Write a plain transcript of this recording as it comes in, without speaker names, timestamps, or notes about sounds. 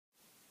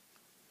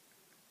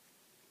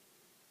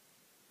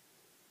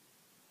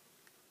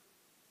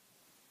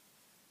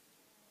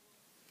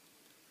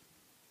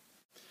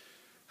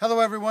Hello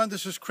everyone,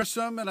 this is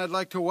Chrisum, and I'd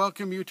like to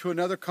welcome you to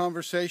another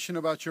conversation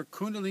about your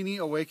Kundalini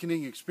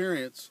awakening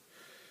experience.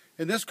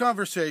 In this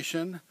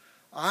conversation,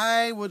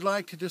 I would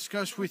like to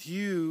discuss with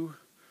you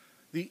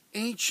the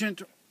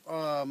ancient,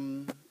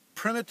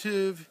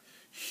 primitive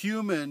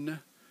human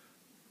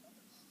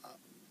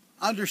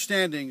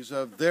understandings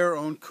of their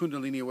own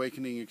Kundalini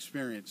awakening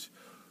experience.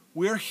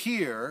 We're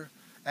here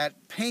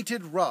at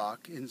Painted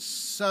Rock in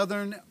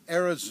southern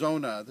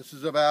Arizona. This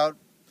is about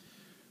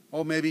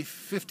maybe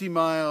 50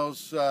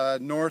 miles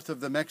north of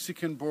the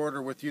Mexican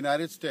border with the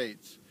United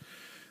States.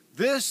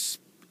 This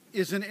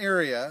is an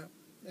area,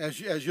 as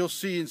you'll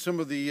see in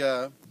some of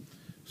the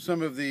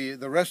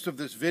rest of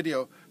this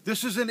video,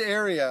 this is an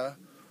area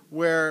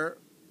where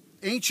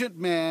ancient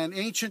man,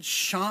 ancient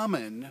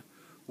shaman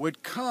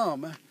would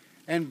come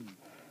and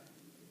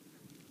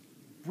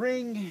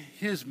bring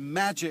his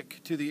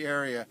magic to the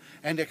area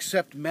and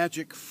accept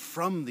magic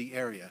from the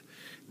area.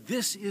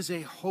 This is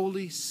a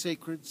holy,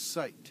 sacred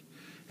site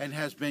and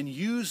has been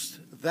used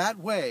that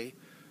way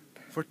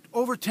for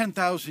over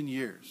 10,000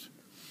 years.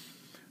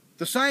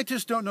 The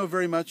scientists don't know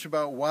very much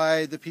about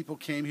why the people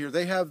came here.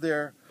 They have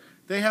their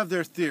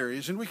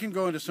theories, and we can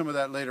go into some of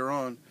that later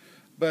on.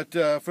 But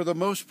for the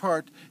most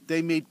part,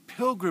 they made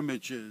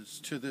pilgrimages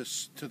to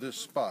this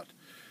spot.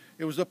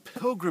 It was a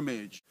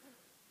pilgrimage.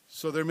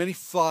 So there are many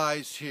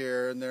flies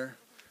here, and they're,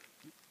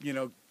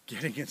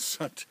 getting in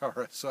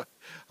Santara. So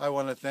I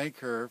want to thank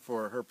her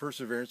for her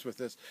perseverance with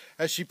this.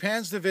 As she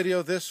pans the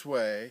video this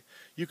way,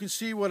 you can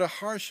see what a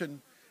harsh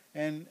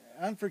and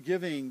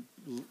unforgiving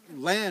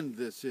land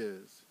this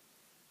is.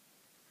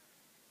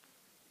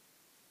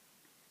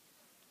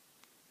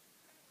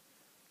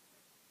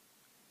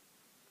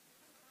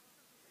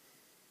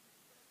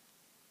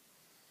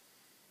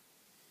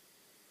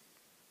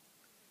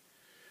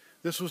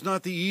 This was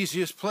not the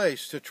easiest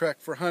place to trek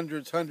for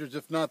hundreds,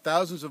 if not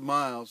thousands of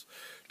miles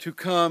to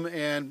come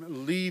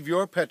and leave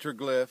your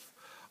petroglyph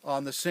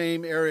on the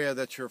same area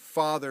that your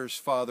father's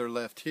father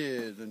left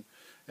his,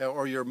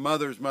 or your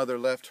mother's mother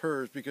left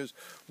hers, because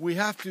we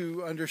have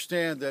to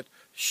understand that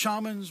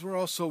shamans were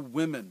also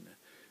women.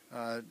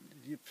 The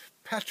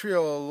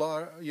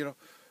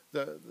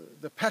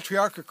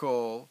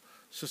patriarchal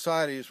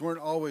societies weren't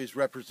always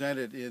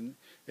represented in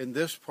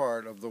this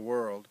part of the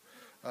world.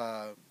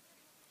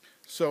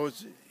 So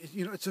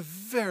it's a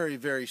very,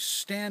 very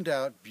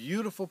standout,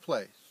 beautiful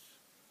place.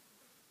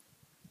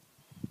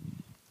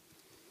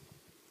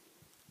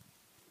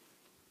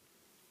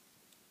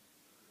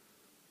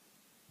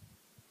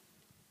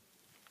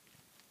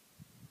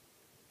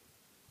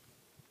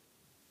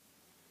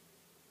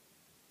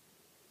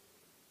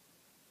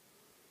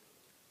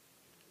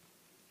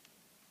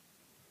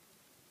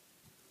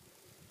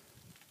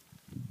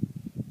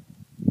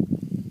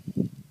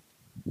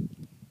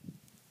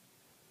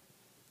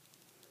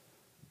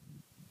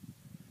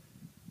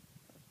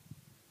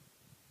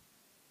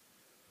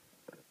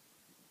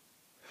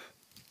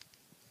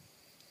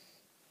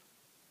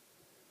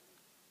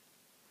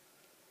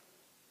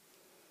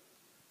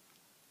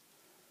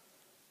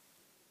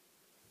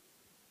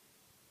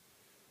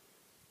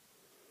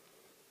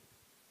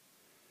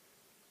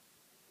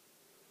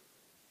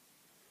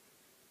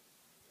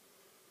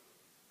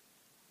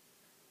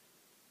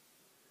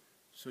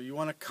 So you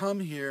want to come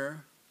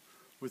here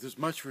with as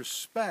much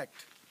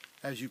respect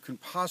as you can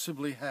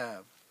possibly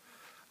have.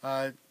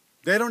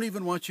 They don't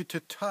even want you to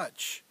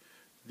touch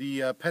the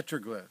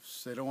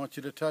petroglyphs. They don't want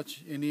you to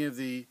touch any of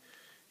the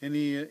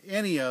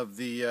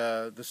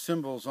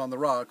symbols on the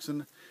rocks,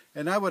 and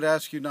I would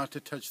ask you not to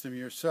touch them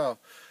yourself.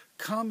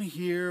 Come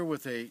here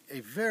with a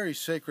very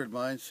sacred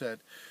mindset.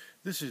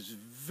 This is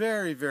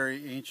very,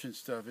 very ancient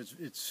stuff.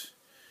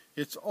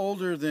 It's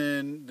older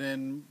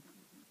than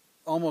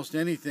almost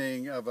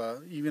anything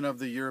even of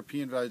the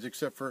European values,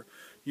 except for,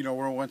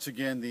 where once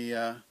again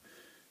the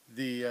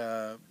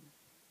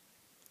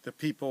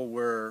people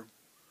were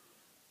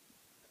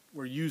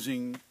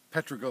using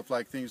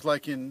petroglyph-like things,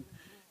 like in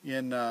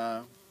It's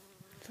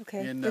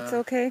okay. It's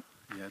okay.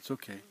 Yeah, it's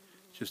okay.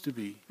 Just a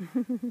bee.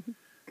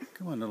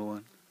 Come on, little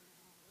one.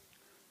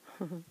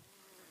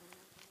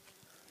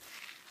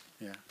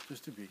 Yeah,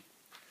 just a bee.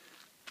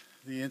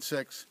 The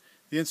insects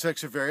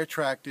are very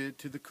attracted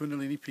to the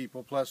Kundalini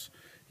people, plus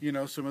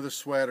some of the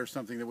sweat or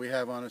something that we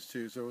have on us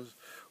too. So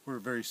we're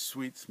very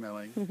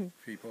sweet-smelling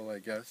people, I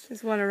guess.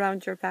 There's one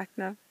around your back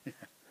now. Yeah.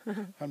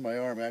 On my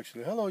arm,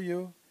 actually. Hello,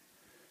 you.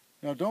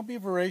 Now, don't be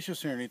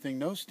voracious or anything.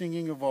 No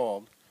stinging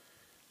involved.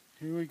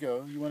 Here we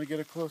go. You want to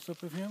get a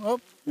close-up of him? Oh,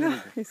 there we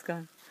go. He's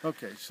gone.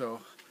 Okay, so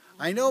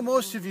I know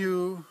most of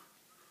you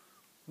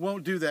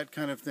won't do that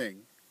kind of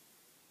thing.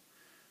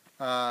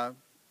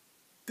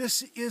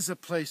 This is a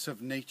place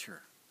of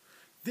nature.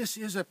 This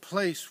is a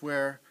place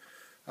where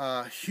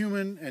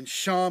human and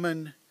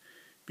shaman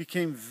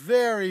became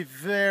very,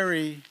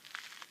 very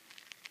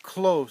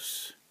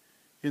close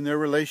in their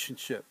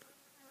relationship.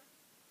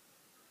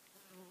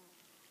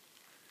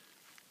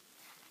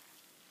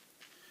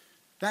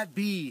 That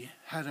bee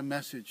had a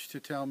message to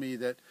tell me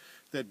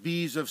that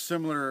bees of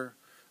similar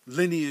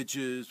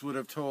lineages would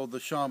have told the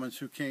shamans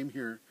who came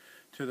here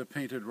to the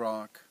painted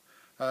rock.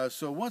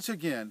 So once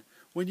again,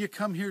 when you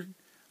come here,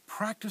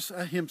 practice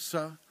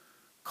ahimsa,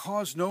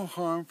 cause no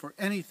harm for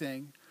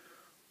anything.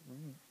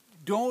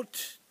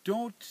 Don't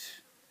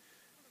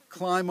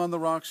climb on the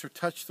rocks or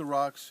touch the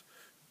rocks.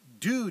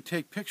 Do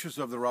take pictures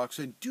of the rocks,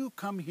 and do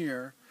come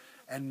here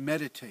and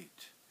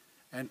meditate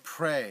and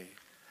pray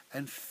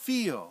and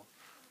feel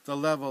the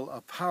level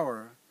of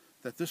power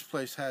that this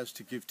place has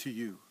to give to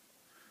you.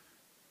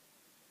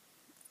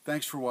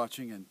 Thanks for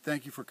watching, and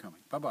thank you for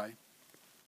coming. Bye-bye.